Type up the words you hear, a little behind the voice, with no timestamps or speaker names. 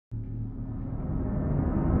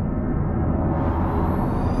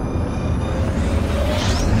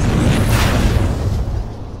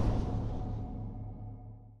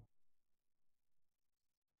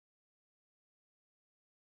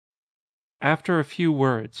After a Few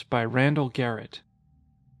Words by Randall Garrett.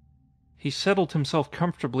 He settled himself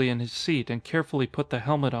comfortably in his seat and carefully put the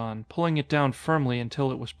helmet on, pulling it down firmly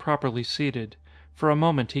until it was properly seated. For a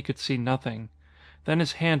moment he could see nothing. Then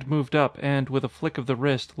his hand moved up and, with a flick of the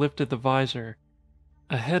wrist, lifted the visor.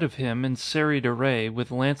 Ahead of him, in serried array, with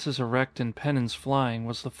lances erect and pennons flying,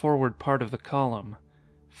 was the forward part of the column.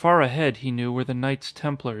 Far ahead, he knew, were the Knights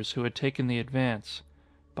Templars who had taken the advance.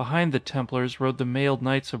 Behind the Templars rode the mailed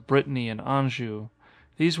knights of Brittany and Anjou.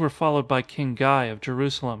 These were followed by King Guy of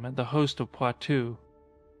Jerusalem and the host of Poitou.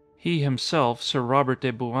 He himself, Sir Robert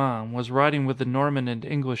de Bouain, was riding with the Norman and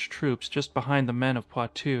English troops just behind the men of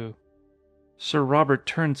Poitou. Sir Robert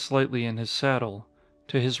turned slightly in his saddle.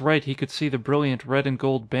 To his right he could see the brilliant red and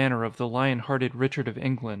gold banner of the lion-hearted Richard of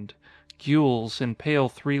England, gules in pale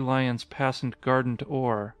 3 lions passant guardant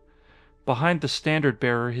or. Behind the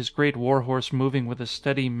standard-bearer, his great war-horse moving with a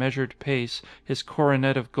steady, measured pace, his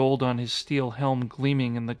coronet of gold on his steel helm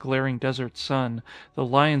gleaming in the glaring desert sun, the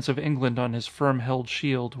lions of England on his firm-held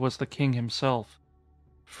shield, was the king himself.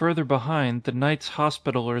 Further behind, the Knights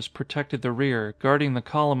Hospitallers protected the rear, guarding the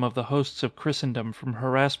column of the hosts of Christendom from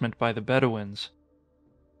harassment by the Bedouins.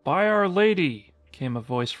 "By Our Lady," came a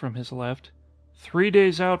voice from his left. "3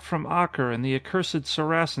 days out from Acre and the accursed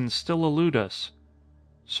Saracens still elude us."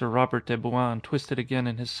 Sir Robert de Bouain twisted again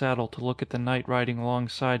in his saddle to look at the knight riding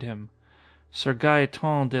alongside him. Sir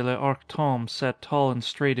Gaeton de l'Arc-Tombe sat tall and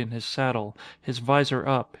straight in his saddle, his visor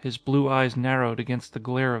up, his blue eyes narrowed against the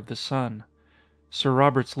glare of the sun. Sir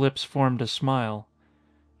Robert's lips formed a smile.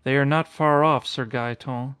 "They are not far off, Sir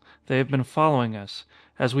Gaeton. They have been following us.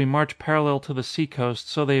 As we march parallel to the sea-coast,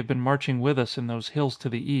 so they have been marching with us in those hills to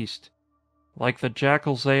the east." "Like the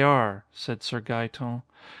jackals they are," said Sir Gaeton.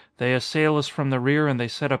 "They assail us from the rear and they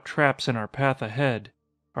set up traps in our path ahead.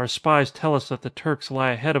 Our spies tell us that the Turks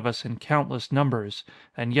lie ahead of us in countless numbers,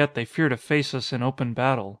 and yet they fear to face us in open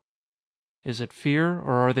battle." "Is it fear,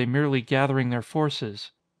 or are they merely gathering their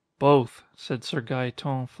forces?" "Both," said Sir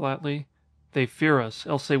Gaeton flatly. "They fear us,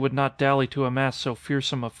 else they would not dally to amass so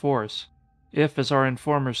fearsome a force. If, as our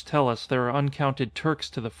informers tell us, there are uncounted Turks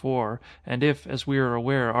to the fore, and if, as we are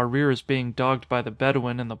aware, our rear is being dogged by the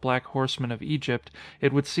Bedouin and the Black Horsemen of Egypt,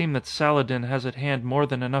 it would seem that Saladin has at hand more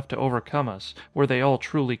than enough to overcome us, were they all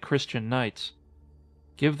truly Christian knights."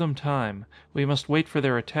 "Give them time. We must wait for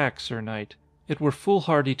their attack, Sir Knight. It were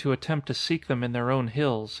foolhardy to attempt to seek them in their own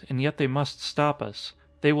hills, and yet they must stop us.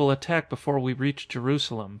 They will attack before we reach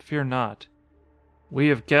Jerusalem, fear not." "We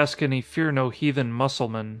of Gascony fear no heathen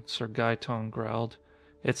Mussulman," Sir Gaeton growled.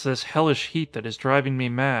 "It's this hellish heat that is driving me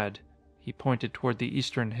mad." He pointed toward the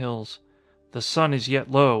eastern hills. "The sun is yet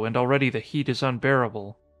low, and already the heat is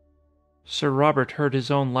unbearable." Sir Robert heard his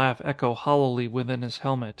own laugh echo hollowly within his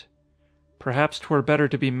helmet. "Perhaps 'twere better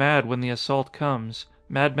to be mad when the assault comes.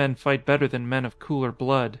 Madmen fight better than men of cooler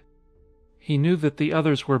blood." He knew that the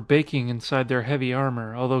others were baking inside their heavy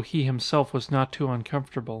armor, although he himself was not too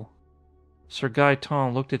uncomfortable. Sir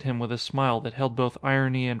Gaeton looked at him with a smile that held both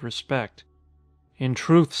irony and respect. "In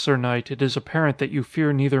truth, Sir Knight, it is apparent that you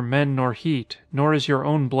fear neither men nor heat, nor is your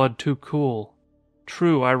own blood too cool.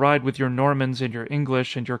 True, I ride with your Normans and your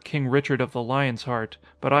English and your King Richard of the Lion's Heart,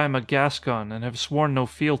 but I am a Gascon and have sworn no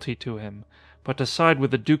fealty to him. But to side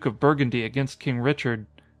with the Duke of Burgundy against King Richard—"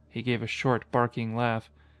 He gave a short, barking laugh.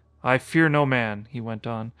 "I fear no man," he went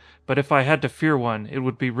on, "but if I had to fear one, it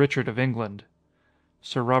would be Richard of England."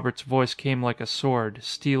 Sir Robert's voice came like a sword,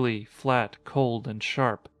 steely, flat, cold, and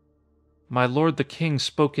sharp. "My lord the king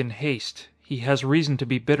spoke in haste. He has reason to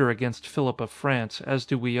be bitter against Philip of France, as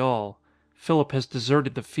do we all. Philip has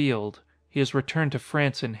deserted the field. He has returned to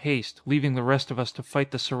France in haste, leaving the rest of us to fight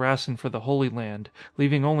the Saracen for the Holy Land,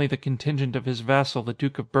 leaving only the contingent of his vassal the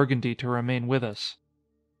Duke of Burgundy to remain with us."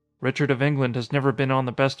 "Richard of England has never been on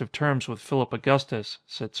the best of terms with Philip Augustus,"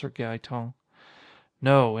 said Sir Gaeton.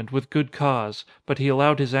 "No, and with good cause, but he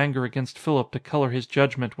allowed his anger against Philip to colour his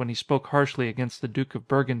judgment when he spoke harshly against the Duke of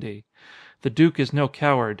Burgundy. The Duke is no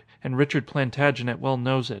coward, and Richard Plantagenet well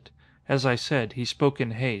knows it. As I said, he spoke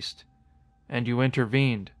in haste." "And you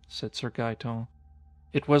intervened," said Sir Gaeton.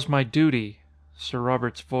 "It was my duty." Sir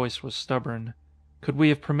Robert's voice was stubborn. "Could we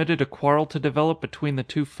have permitted a quarrel to develop between the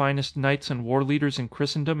 2 finest knights and war leaders in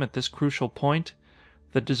Christendom at this crucial point?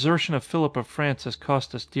 The desertion of Philip of France has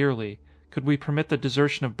cost us dearly. Could we permit the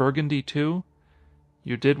desertion of Burgundy too?"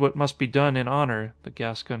 "You did what must be done in honour," the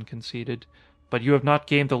Gascon conceded. "But you have not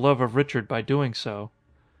gained the love of Richard by doing so."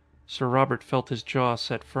 Sir Robert felt his jaw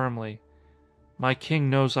set firmly. "My king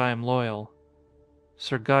knows I am loyal."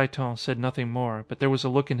 Sir Gaeton said nothing more, but there was a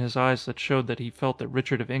look in his eyes that showed that he felt that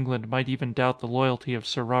Richard of England might even doubt the loyalty of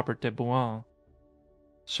Sir Robert de Bouain.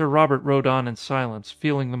 Sir Robert rode on in silence,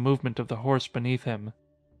 feeling the movement of the horse beneath him.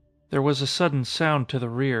 There was a sudden sound to the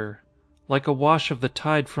rear. Like a wash of the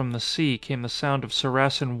tide from the sea came the sound of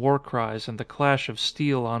Saracen war cries and the clash of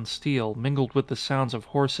steel on steel, mingled with the sounds of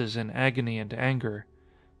horses in agony and anger.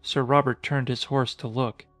 Sir Robert turned his horse to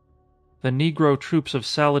look. The Negro troops of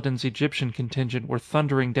Saladin's Egyptian contingent were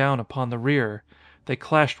thundering down upon the rear. They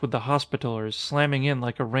clashed with the Hospitallers, slamming in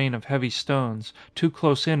like a rain of heavy stones, too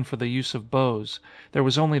close in for the use of bows. There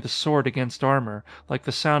was only the sword against armor, like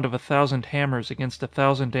the sound of 1,000 hammers against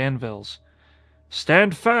 1,000 anvils.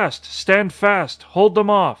 "Stand fast! Stand fast! Hold them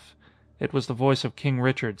off!" It was the voice of King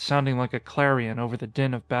Richard, sounding like a clarion over the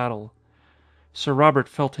din of battle. Sir Robert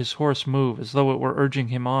felt his horse move as though it were urging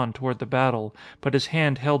him on toward the battle, but his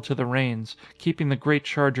hand held to the reins, keeping the great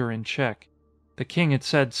charger in check. The king had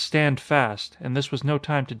said "Stand fast," and this was no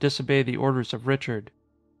time to disobey the orders of Richard.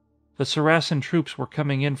 The Saracen troops were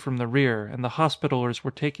coming in from the rear, and the Hospitallers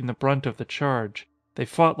were taking the brunt of the charge. They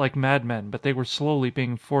fought like madmen, but they were slowly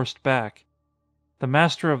being forced back. The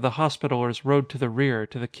master of the Hospitallers rode to the rear,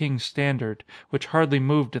 to the king's standard, which hardly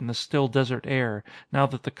moved in the still desert air, now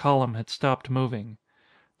that the column had stopped moving.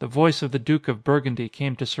 The voice of the Duke of Burgundy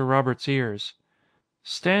came to Sir Robert's ears.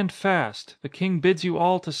 "Stand fast! The king bids you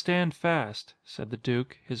all to stand fast," said the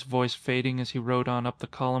Duke, his voice fading as he rode on up the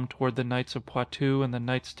column toward the Knights of Poitou and the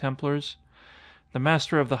Knights Templars. The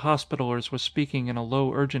master of the Hospitallers was speaking in a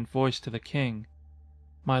low, urgent voice to the king.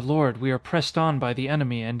 "My lord, we are pressed on by the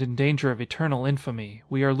enemy and in danger of eternal infamy.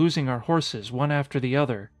 We are losing our horses, one after the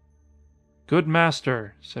other." "Good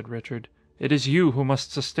master," said Richard, "it is you who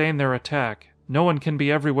must sustain their attack. No one can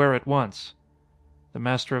be everywhere at once." The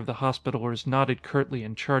master of the Hospitallers nodded curtly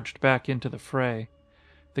and charged back into the fray.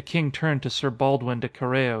 The king turned to Sir Baldwin de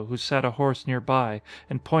Carreo, who sat a horse near by,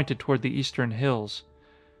 and pointed toward the eastern hills.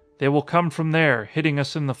 "They will come from there, hitting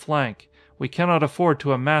us in the flank. We cannot afford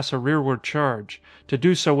to amass a rearward charge. To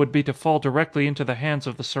do so would be to fall directly into the hands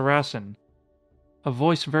of the Saracen." A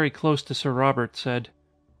voice very close to Sir Robert said,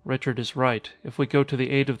 "Richard is right. If we go to the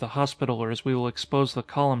aid of the Hospitallers, we will expose the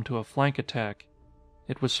column to a flank attack."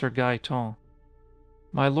 It was Sir Gaeton.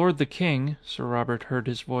 "My lord the king," Sir Robert heard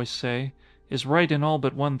his voice say, "is right in all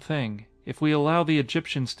but one thing. If we allow the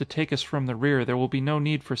Egyptians to take us from the rear, there will be no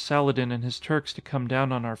need for Saladin and his Turks to come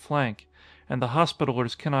down on our flank. And the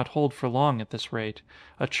Hospitallers cannot hold for long at this rate.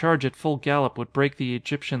 A charge at full gallop would break the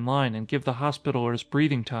Egyptian line and give the Hospitallers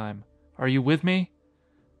breathing time. Are you with me?"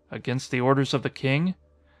 "Against the orders of the king?"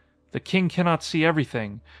 "The king cannot see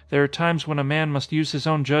everything. There are times when a man must use his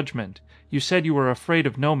own judgment. You said you were afraid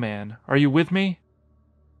of no man. Are you with me?"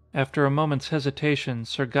 After a moment's hesitation,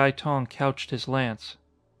 Sir Gaeton couched his lance.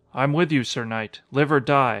 "I'm with you, Sir Knight. Live or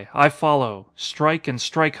die. I follow. Strike and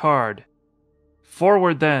strike hard."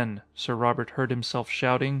 "Forward, then!" Sir Robert heard himself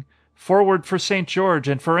shouting. "Forward for St. George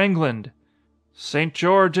and for England!" "St.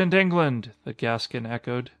 George and England!" the Gascon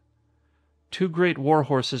echoed. Two great war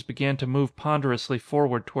horses began to move ponderously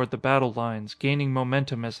forward toward the battle lines, gaining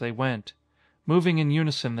momentum as they went. Moving in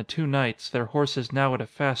unison, the two knights, their horses now at a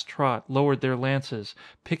fast trot, lowered their lances,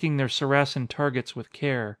 picking their Saracen targets with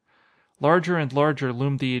care. Larger and larger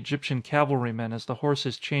loomed the Egyptian cavalrymen as the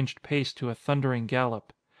horses changed pace to a thundering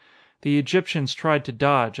gallop. The Egyptians tried to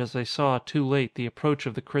dodge as they saw, too late, the approach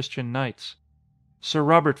of the Christian knights. Sir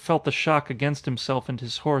Robert felt the shock against himself and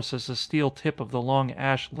his horse as the steel tip of the long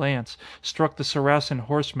ash lance struck the Saracen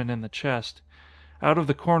horseman in the chest. Out of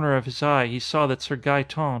the corner of his eye he saw that Sir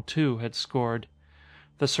Gaeton, too, had scored.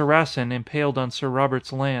 The Saracen, impaled on Sir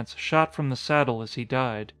Robert's lance, shot from the saddle as he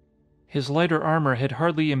died. His lighter armor had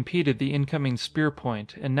hardly impeded the incoming spear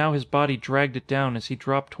point, and now his body dragged it down as he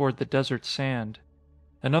dropped toward the desert sand.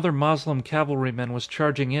 Another Moslem cavalryman was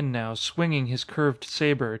charging in now, swinging his curved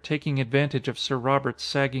saber, taking advantage of Sir Robert's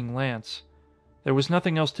sagging lance. There was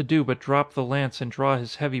nothing else to do but drop the lance and draw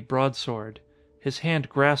his heavy broadsword. His hand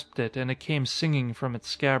grasped it, and it came singing from its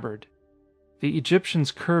scabbard. The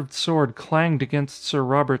Egyptian's curved sword clanged against Sir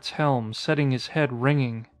Robert's helm, setting his head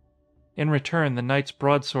ringing. In return, the knight's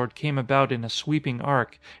broadsword came about in a sweeping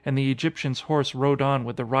arc, and the Egyptian's horse rode on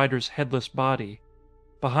with the rider's headless body.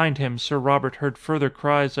 Behind him, Sir Robert heard further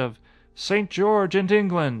cries of "St. George and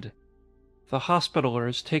England!" The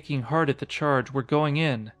Hospitallers, taking heart at the charge, were going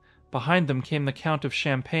in. Behind them came the Count of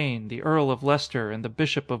Champagne, the Earl of Leicester, and the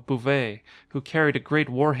Bishop of Beauvais, who carried a great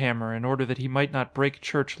war-hammer in order that he might not break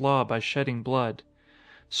church law by shedding blood.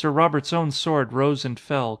 Sir Robert's own sword rose and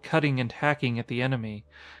fell, cutting and hacking at the enemy.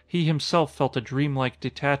 He himself felt a dreamlike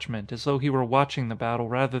detachment, as though he were watching the battle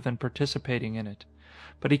rather than participating in it.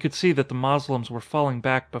 But he could see that the Moslems were falling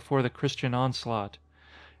back before the Christian onslaught.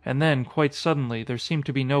 And then, quite suddenly, there seemed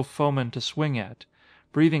to be no foeman to swing at.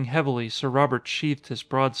 Breathing heavily, Sir Robert sheathed his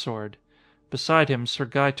broadsword. Beside him, Sir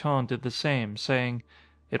Gaeton did the same, saying,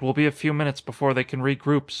 "It will be a few minutes before they can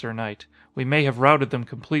regroup, Sir Knight. We may have routed them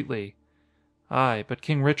completely." "Aye, but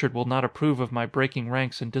King Richard will not approve of my breaking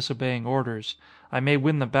ranks and disobeying orders. I may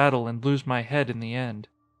win the battle and lose my head in the end."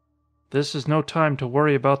 "This is no time to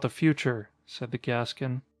worry about the future," said the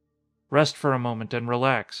Gascon. "Rest for a moment and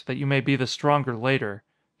relax, that you may be the stronger later.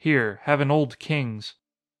 Here, have an Old King's."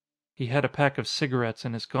 He had a pack of cigarettes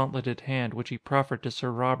in his gauntleted hand, which he proffered to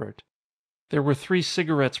Sir Robert. There were 3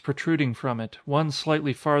 cigarettes protruding from it, one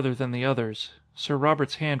slightly farther than the others. Sir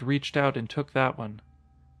Robert's hand reached out and took that one.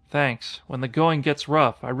 "Thanks. When the going gets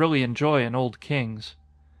rough, I really enjoy an Old King's."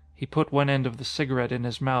 He put one end of the cigarette in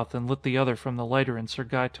his mouth and lit the other from the lighter in Sir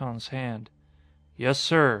Gaeton's hand. "Yes,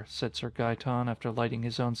 sir," said Sir Gaeton, after lighting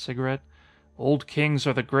his own cigarette. "Old Kings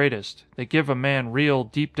are the greatest. They give a man real,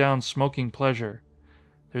 deep-down smoking pleasure."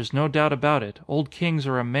 "There's no doubt about it. Old Kings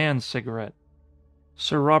are a man's cigarette."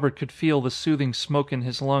 Sir Robert could feel the soothing smoke in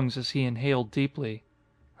his lungs as he inhaled deeply.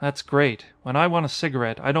 "That's great. When I want a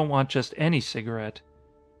cigarette, I don't want just any cigarette."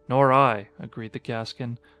 "Nor I," agreed the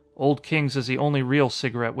Gascon. "Old King's is the only real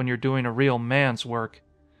cigarette when you're doing a real man's work."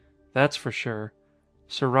 "That's for sure."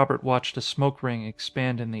 Sir Robert watched a smoke ring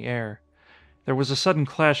expand in the air. There was a sudden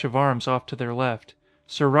clash of arms off to their left.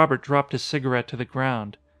 Sir Robert dropped his cigarette to the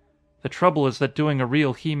ground. "The trouble is that doing a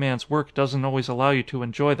real he-man's work doesn't always allow you to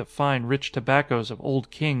enjoy the fine, rich tobaccos of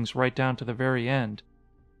Old Kings right down to the very end."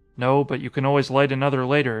 "No, but you can always light another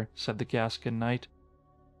later," said the Gascon knight.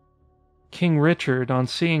 King Richard, on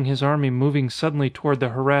seeing his army moving suddenly toward the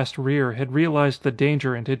harassed rear, had realized the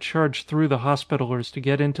danger and had charged through the Hospitallers to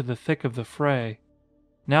get into the thick of the fray.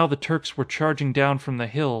 Now the Turks were charging down from the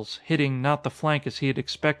hills, hitting, not the flank as he had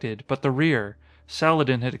expected, but the rear.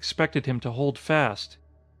 Saladin had expected him to hold fast.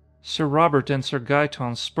 Sir Robert and Sir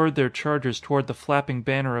Gaeton spurred their chargers toward the flapping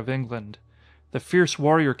banner of England. The fierce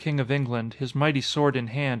warrior king of England, his mighty sword in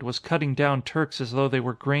hand, was cutting down Turks as though they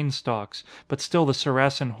were grain stalks, but still the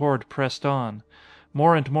Saracen horde pressed on.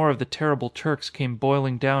 More and more of the terrible Turks came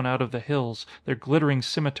boiling down out of the hills, their glittering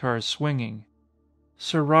scimitars swinging.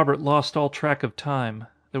 Sir Robert lost all track of time.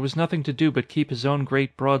 There was nothing to do but keep his own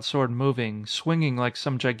great broadsword moving, swinging like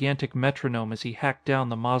some gigantic metronome as he hacked down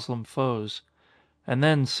the Moslem foes. And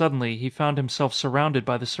then, suddenly, he found himself surrounded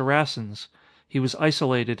by the Saracens. He was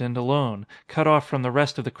isolated and alone, cut off from the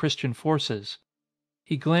rest of the Christian forces.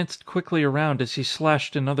 He glanced quickly around as he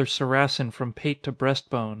slashed another Saracen from pate to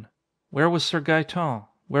breastbone. Where was Sir Gaeton?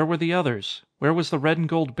 Where were the others? Where was the red and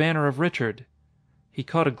gold banner of Richard? He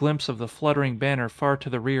caught a glimpse of the fluttering banner far to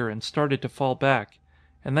the rear and started to fall back.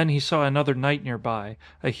 And then he saw another knight nearby,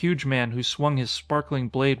 a huge man who swung his sparkling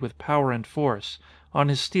blade with power and force. On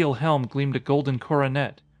his steel helm gleamed a golden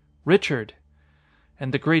coronet. Richard!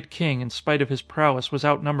 And the great king, in spite of his prowess, was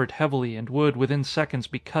outnumbered heavily and would, within seconds,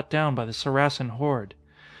 be cut down by the Saracen horde.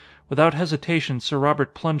 Without hesitation, Sir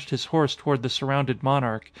Robert plunged his horse toward the surrounded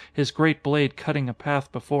monarch, his great blade cutting a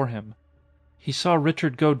path before him. He saw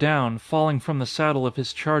Richard go down, falling from the saddle of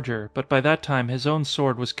his charger, but by that time his own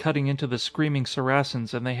sword was cutting into the screaming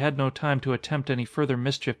Saracens and they had no time to attempt any further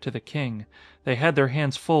mischief to the king. They had their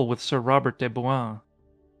hands full with Sir Robert de Bouain.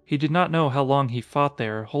 He did not know how long he fought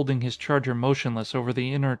there, holding his charger motionless over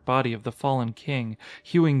the inert body of the fallen king,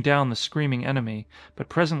 hewing down the screaming enemy, but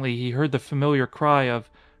presently he heard the familiar cry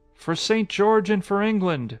of "For St. George and for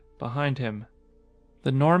England!" behind him.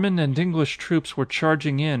 The Norman and English troops were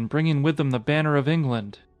charging in, bringing with them the banner of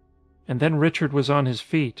England. And then Richard was on his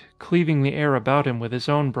feet, cleaving the air about him with his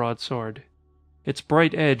own broadsword. Its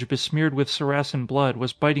bright edge, besmeared with Saracen blood,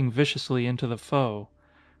 was biting viciously into the foe.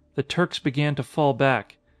 The Turks began to fall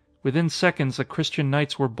back. Within seconds the Christian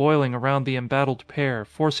knights were boiling around the embattled pair,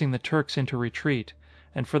 forcing the Turks into retreat,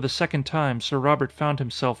 and for the second time Sir Robert found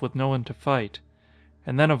himself with no one to fight.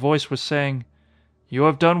 And then a voice was saying, "You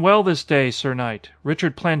have done well this day, Sir Knight.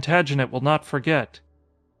 Richard Plantagenet will not forget."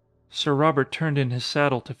 Sir Robert turned in his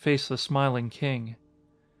saddle to face the smiling king.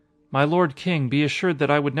 "My lord king, be assured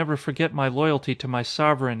that I would never forget my loyalty to my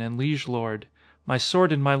sovereign and liege lord. My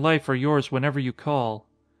sword and my life are yours whenever you call."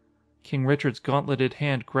 King Richard's gauntleted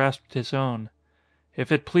hand grasped his own.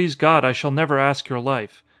 "If it please God, I shall never ask your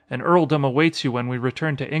life. An earldom awaits you when we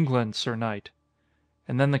return to England, Sir Knight."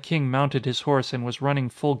 And then the king mounted his horse and was running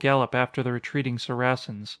full gallop after the retreating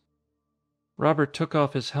Saracens. Robert took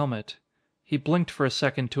off his helmet. He blinked for a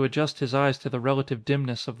second to adjust his eyes to the relative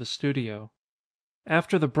dimness of the studio.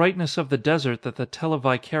 After the brightness of the desert that the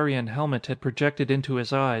televicarian helmet had projected into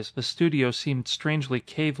his eyes, the studio seemed strangely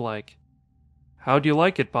cave-like. "How'd you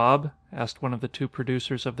like it, Bob?" asked one of the 2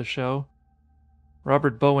 producers of the show.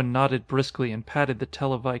 Robert Bowen nodded briskly and patted the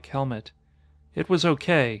televic helmet. "It was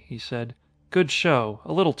okay," he said. "Good show,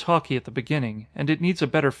 a little talky at the beginning, and it needs a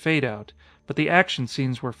better fade out, but the action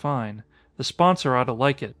scenes were fine. The sponsor ought to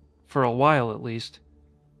like it. For a while, at least."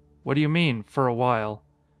 "What do you mean, for a while?"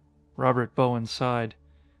 Robert Bowen sighed.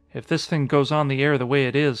 "If this thing goes on the air the way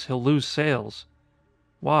it is, he'll lose sales."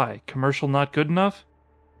 "Why? Commercial not good enough?"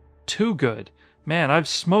 "Too good! Man, I've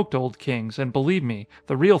smoked Old Kings, and believe me,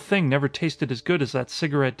 the real thing never tasted as good as that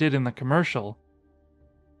cigarette did in the commercial."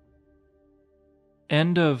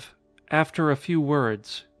 End of After a Few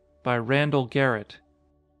Words by Randall Garrett.